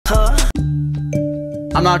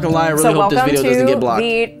I'm not gonna lie, I really hope this video doesn't get blocked.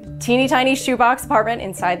 Welcome to the teeny tiny shoebox apartment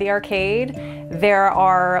inside the arcade. There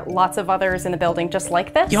are lots of others in the building just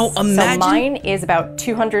like this. Yo, imagine. So mine is about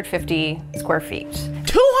 250 square feet.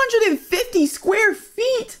 250 square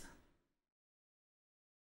feet?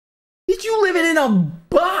 Did you living in a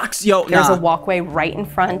box? Yo, There's a walkway right in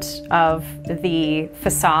front of the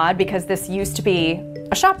facade because this used to be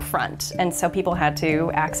a shop front. And so people had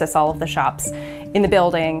to access all of the shops in the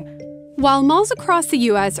building. While malls across the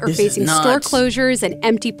U.S. are facing store nuts. closures and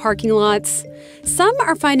empty parking lots, some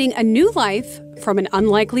are finding a new life from an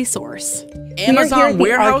unlikely source. Amazon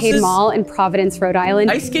We are here at the Arcade warehouses? Mall in Providence, Rhode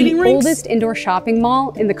Island, Ice skating the rinks? oldest indoor shopping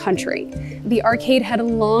mall in the country. The arcade had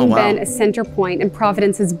long Oh, wow. been a center point in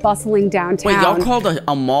Providence's bustling downtown. Wait, y'all called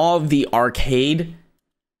a mall the arcade?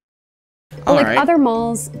 But like Alright. other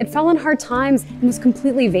malls, it fell on hard times and was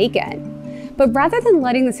completely vacant. But rather than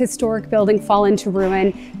letting this historic building fall into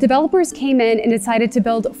ruin, developers came in and decided to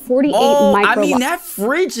build 48 Oh, I micro mean, that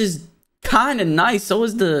fridge is kind of nice. So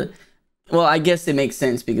is the... Well, I guess it makes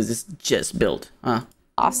sense because it's just built, huh?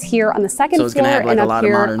 lofts here on the second So it's gonna floor have, like, and a up lot of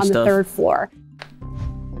here modern on the stuff. third floor.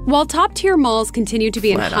 While top-tier malls continue to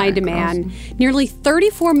be in high Flatiron demand, nearly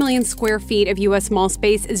 34 million square feet of U.S. mall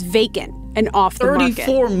space is vacant and off the market.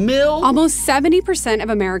 34 mil? Almost 70% of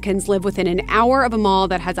Americans live within an hour of a mall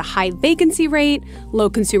that has a high vacancy rate, low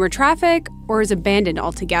consumer traffic, or is abandoned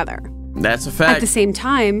altogether. That's a At fact. the same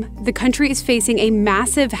time, the country is facing a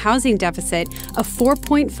massive housing deficit of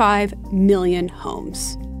 4.5 million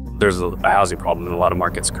homes. There's a housing problem in a lot of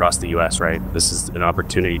markets across the U.S., right? This is an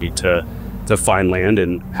opportunity to find land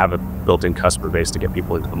and have a built-in customer base to get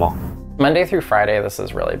people into the mall. Monday through Friday, this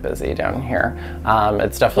is really busy down here.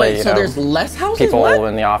 It's definitely, Wait, so there's less houses? people What?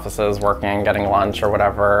 in the offices working, getting lunch or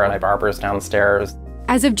whatever, and my barber's downstairs.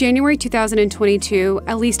 As of January 2022,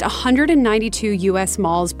 at least 192 U.S.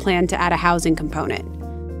 malls plan to add a housing component.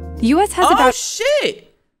 The U.S. has Oh, about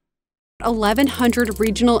shit! 1,100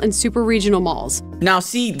 regional and super regional malls. Now,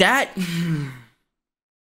 see, that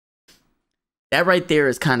right there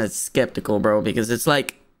is kind of skeptical, bro, because it's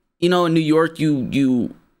like, you know, in New York,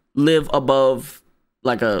 you live above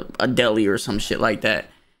like a deli or some shit like that.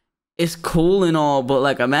 It's cool and all, but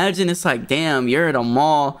like, imagine it's like, damn, you're at a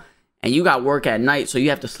mall and you got work at night, so you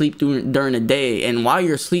have to sleep during the day. And while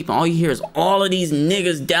you're sleeping, all you hear is all of these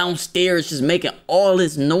niggas downstairs just making all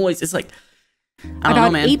this noise. It's like, I don't know,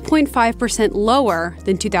 About man. 8.5% lower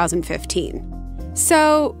than 2015.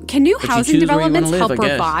 So, can new But you housing choose where you wanna developments live, help I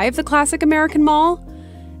guess. revive the classic American mall?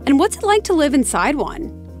 And what's it like to live inside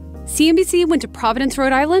one? CNBC went to Providence,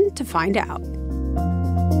 Rhode Island to find out.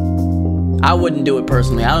 I wouldn't do it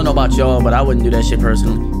personally. I don't know about y'all, but I wouldn't do that shit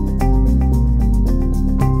personally.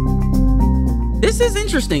 This is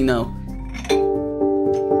interesting, though.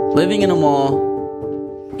 Living in a mall.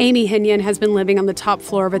 Amy Hinion has been living on the top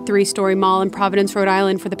floor of a 3-story mall in Providence, Rhode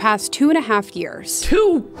Island for the past 2.5 years.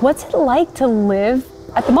 What's it like to live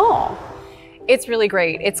at the mall? It's really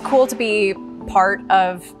great. It's cool to be part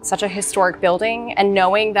of such a historic building and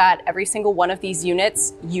knowing that every single one of these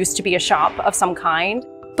units used to be a shop of some kind.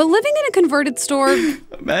 But living in a converted store,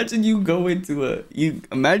 Imagine you go into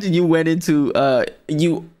imagine you went into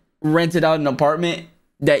you rented out an apartment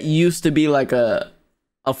that used to be like a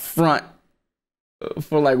front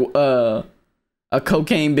for like a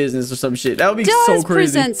cocaine business or some shit. That would be so does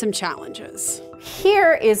crazy. present some challenges.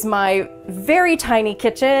 Here is my very tiny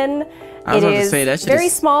kitchen. I was It about to is say, that shit very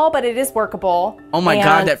is- small, but it is workable. Oh my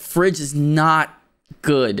god, And that fridge is not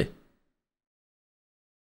good.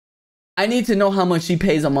 I need to know how much she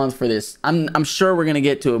pays a month for this. I'm sure we're gonna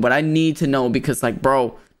get to it, but I need to know because, like,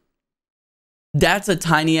 bro, that's a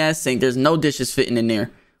tiny ass sink. There's no dishes fitting in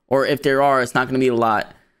there, or if there are, it's not gonna be a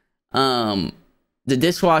lot. The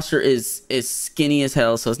dishwasher is skinny as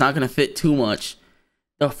hell, so it's not gonna fit too much.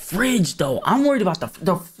 The fridge, though, I'm worried about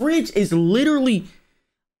the fridge is literally.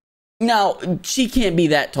 Now, she can't be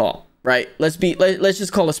that tall, right? Let's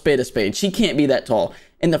just call a spade a spade. She can't be that tall.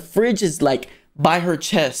 And the fridge is like by her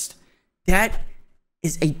chest. That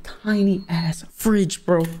is a tiny ass fridge,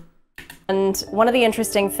 bro. And one of the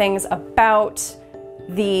interesting things about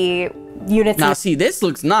the units Now, see, this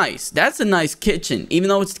looks nice. That's a nice kitchen. Even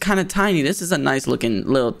though it's kind of tiny, this is a nice looking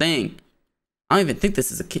little thing. I don't even think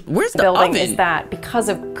this is a kitchen. Where's the building oven? is that because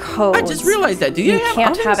of codes, I just realized that. Do you have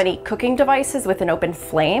can't ovens? have any cooking devices with an open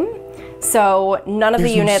flame. So none of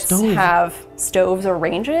There's the no units stove. have stoves or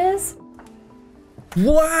ranges.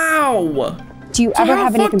 Wow. Do you So ever how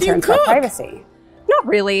have the any fuck do you concerns about cook? privacy? Not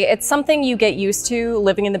really. It's something you get used to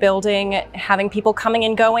living in the building, having people coming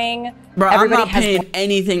and going. Bro, Everybody I'm not paying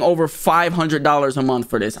anything over $500 a month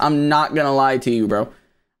for this. I'm not gonna lie to you, bro.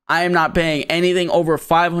 I am not paying anything over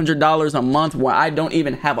 $500 a month where I don't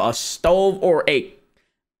even have a stove or an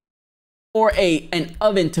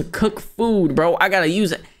oven to cook food, bro. I gotta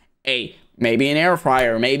use maybe an air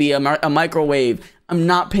fryer, maybe a microwave. I'm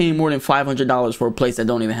not paying more than $500 for a place that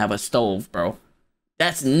don't even have a stove, bro.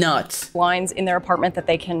 That's nuts. Lines in their apartment that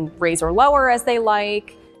they can raise or lower as they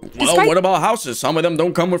like. Well, what about houses? Some of them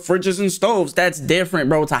don't come with fridges and stoves. That's different,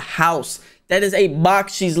 bro. It's a house. That is a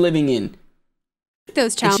box she's living in.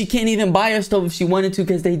 Those And she can't even buy a stove if she wanted to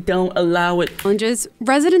because they don't allow it. challenges,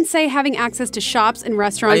 residents say having access to shops and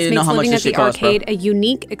restaurants makes living at the arcade a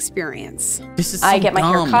unique experience. This is so I get my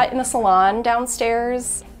hair dumb. cut in the salon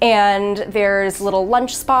downstairs, and there's little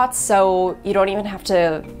lunch spots, so you don't even have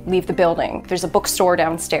to leave the building. There's a bookstore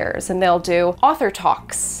downstairs, and they'll do author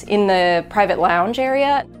talks in the private lounge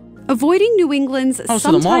area. Avoiding New England's so the mall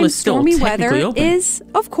sometimes is still stormy weather technically open. is,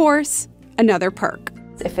 of course, another perk.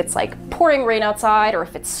 If it's like pouring rain outside or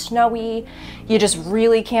if it's snowy, you just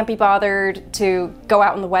really can't be bothered to go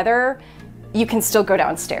out in the weather, you can still go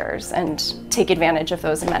downstairs and take advantage of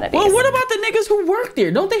those amenities. Well, what about the niggas who work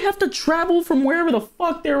there? Don't they have to travel from wherever the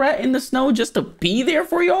fuck they're at in the snow just to be there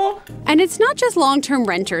for y'all? And it's not just long-term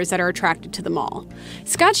renters that are attracted to the mall.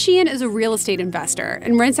 Scott Sheehan is a real estate investor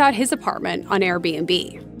and rents out his apartment on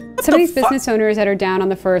Airbnb. Some of these business owners that are down on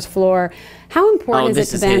the first floor, how important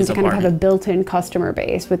is it to them to kind of have a built-in customer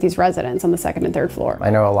base with these residents on the second and third floor?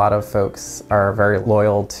 I know a lot of folks are very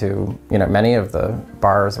loyal to, many of the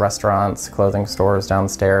bars, restaurants, clothing stores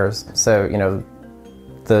downstairs. So,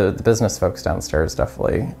 the business folks downstairs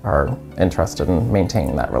definitely are interested in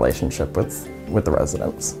maintaining that relationship with the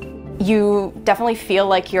residents. You definitely feel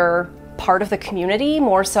like you're part of the community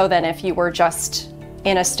more so than if you were just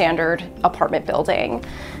in a standard apartment building.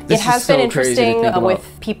 It has been interesting with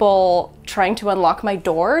people trying to unlock my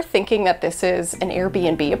door thinking that this is an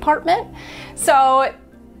Airbnb apartment. So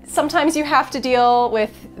sometimes you have to deal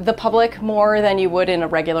with the public more than you would in a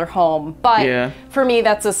regular home. But for me,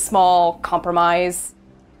 that's a small compromise.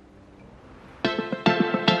 A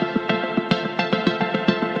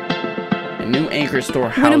new anchor store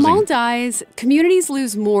housing. When a mall dies, communities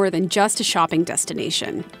lose more than just a shopping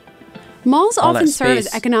destination. Malls often serve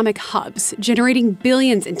as economic hubs, generating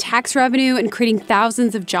billions in tax revenue and creating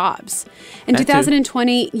thousands of jobs. In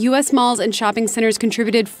 2020, U.S. malls and shopping centers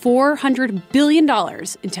contributed $400 billion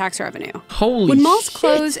in tax revenue. When malls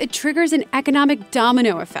close, it triggers an economic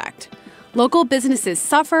domino effect. Local businesses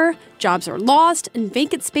suffer, jobs are lost, and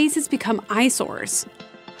vacant spaces become eyesores.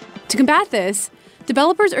 To combat this,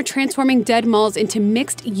 developers are transforming dead malls into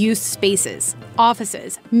mixed-use spaces,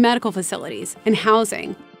 offices, medical facilities, and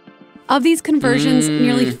housing. Of these conversions,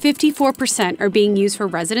 nearly 54% are being used for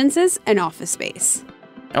residences and office space.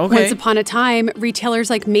 Once upon a time, retailers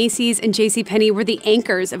like Macy's and JCPenney were the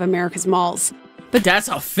anchors of America's malls. But that's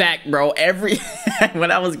a fact, bro.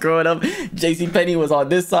 When I was growing up, JCPenney was on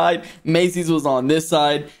this side, Macy's was on this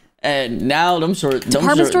side, and now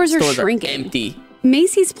department stores are shrinking. Empty.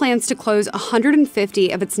 Macy's plans to close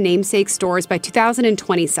 150 of its namesake stores by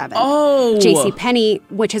 2027. Oh! JCPenney,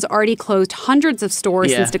 which has already closed hundreds of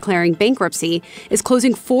stores since declaring bankruptcy, is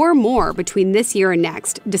closing 4 more between this year and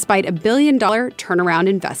next, despite a $1 billion turnaround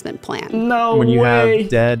investment plan. No way! When you have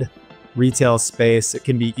dead retail space, it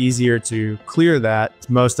can be easier to clear that.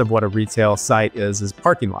 Most of what a retail site is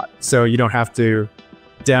parking lot. So you don't have to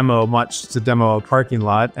demo much to demo a parking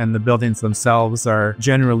lot, and the buildings themselves are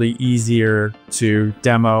generally easier to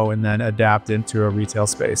demo and then adapt into a retail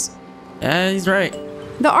space. Yeah, he's right.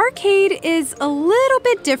 The arcade is a little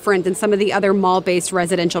bit different than some of the other mall-based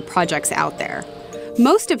residential projects out there.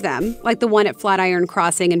 Most of them, like the one at Flatiron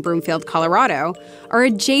Crossing in Broomfield, Colorado, are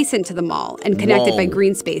adjacent to the mall and connected by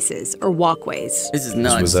green spaces or walkways. This is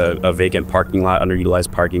nuts. This was a vacant parking lot, underutilized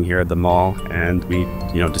parking here at the mall, and we,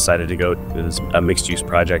 decided to go with a mixed-use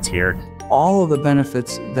project here. All of the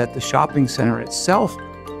benefits that the shopping center itself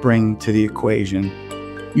bring to the equation.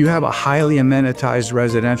 You have a highly amenitized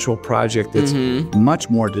residential project that's much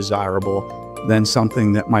more desirable than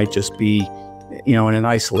something that might just be in an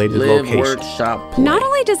isolated location. Work, shop, play. Not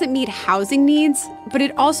only does it meet housing needs, but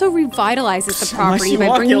it also revitalizes the property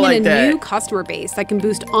by bringing in a new customer base that can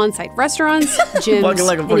boost on-site restaurants, gyms, walking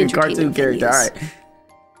like a fucking cartoon character. All right.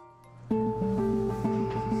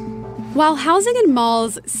 While housing in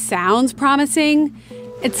malls sounds promising,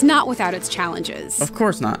 it's not without its challenges. Of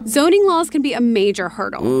course not. Zoning laws can be a major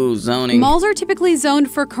hurdle. Ooh, zoning. Malls are typically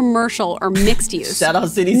zoned for commercial or mixed use. Shout out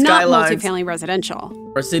City Skylines. Not multifamily residential.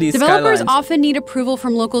 Or City Developers Skylines. often need approval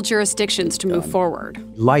from local jurisdictions to move forward.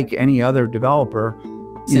 Like any other developer,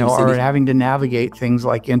 are having to navigate things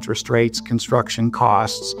like interest rates, construction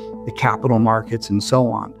costs, the capital markets, and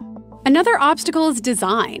so on. Another obstacle is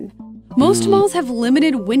design. Most malls have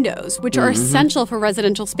limited windows, which are essential for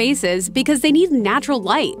residential spaces because they need natural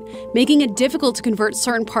light, making it difficult to convert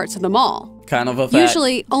certain parts of the mall. Kind of a fact.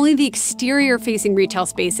 Usually, only the exterior-facing retail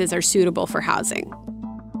spaces are suitable for housing.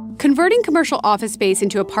 Converting commercial office space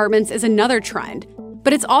into apartments is another trend,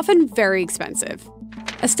 but it's often very expensive.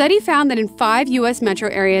 A study found that in 5 U.S. metro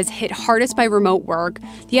areas hit hardest by remote work,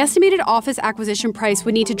 the estimated office acquisition price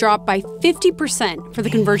would need to drop by 50% for the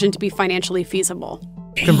conversion to be financially feasible.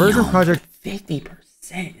 Conversion project 50%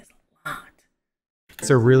 is a lot.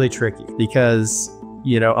 It's really tricky because,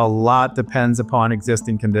 you know, a lot depends upon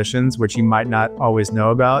existing conditions, which you might not always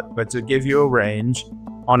know about. But to give you a range,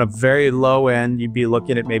 on a very low end, you'd be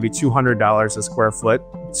looking at maybe $200 a square foot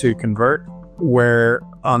to convert, where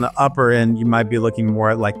on the upper end, you might be looking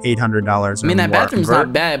more at like $800. I mean, that bathroom's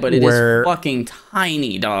not bad, but it is fucking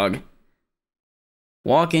tiny, dog.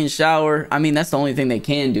 Walk-in shower. I mean, that's the only thing they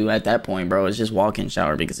can do at that point, bro. Is just walk-in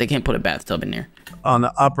shower because they can't put a bathtub in there. On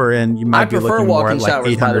the upper end, you might be looking more at like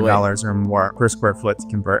 $800 or more per square foot to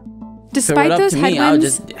convert. Despite those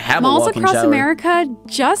headwinds, malls across America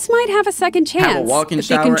just might have a second chance. Have a walk-in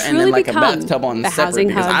shower and then like a bathtub on separate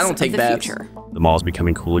because I don't take baths. The mall's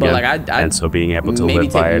becoming cool again, and so being able to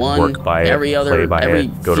live by it, work by it, play by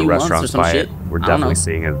it, go to restaurants by it, we're definitely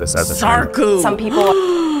seeing this as a trend. Some people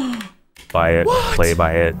buy it, play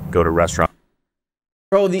by it, go to restaurants.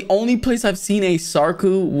 Bro, the only place I've seen a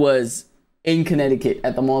Sarku was in Connecticut,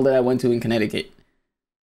 at the mall that I went to in Connecticut.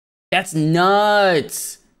 That's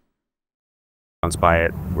nuts. By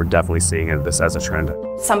it, we're definitely seeing this as a trend.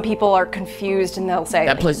 Some people are confused and they'll say,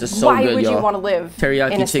 that place is so why good, would you want to live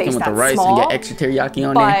teriyaki in a chicken space with the that's rice small? And get extra teriyaki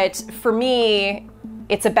on there. But for me,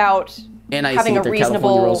 it's about and I having a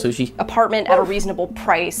reasonable sushi. apartment at a reasonable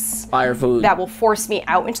price. Fire food. That will force me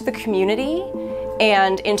out into the community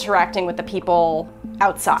and interacting with the people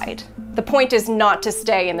outside. The point is not to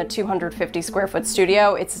stay in the 250 square foot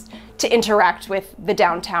studio. It's to interact with the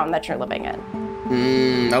downtown that you're living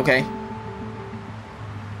in. Okay.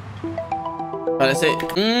 But I say,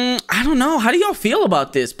 I don't know. How do y'all feel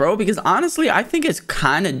about this, bro? Because honestly, I think it's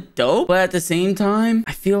kind of dope. But at the same time,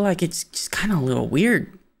 I feel like it's just kind of a little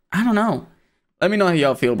weird. I don't know. Let me know how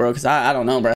y'all feel, bro. Because I don't know, bro.